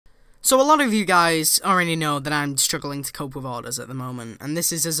So a lot of you guys already know that I'm struggling to cope with orders at the moment, and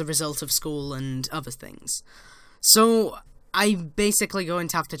this is as a result of school and other things. So I'm basically going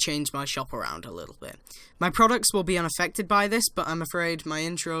to have to change my shop around a little bit. My products will be unaffected by this, but I'm afraid my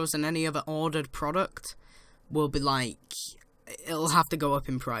intros and any other ordered product will be it'll have to go up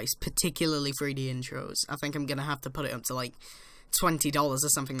in price, particularly 3D intros. I think I'm going to have to put it up to $20 or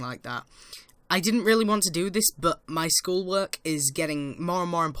something like that. I didn't really want to do this, but my schoolwork is getting more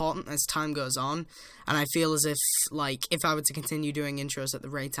and more important as time goes on, and I feel as if, if I were to continue doing intros at the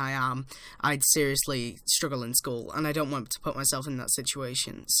rate I am, I'd seriously struggle in school, and I don't want to put myself in that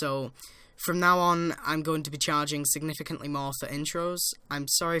situation. So, from now on, I'm going to be charging significantly more for intros. I'm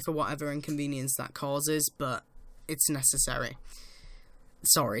sorry for whatever inconvenience that causes, but it's necessary.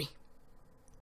 Sorry.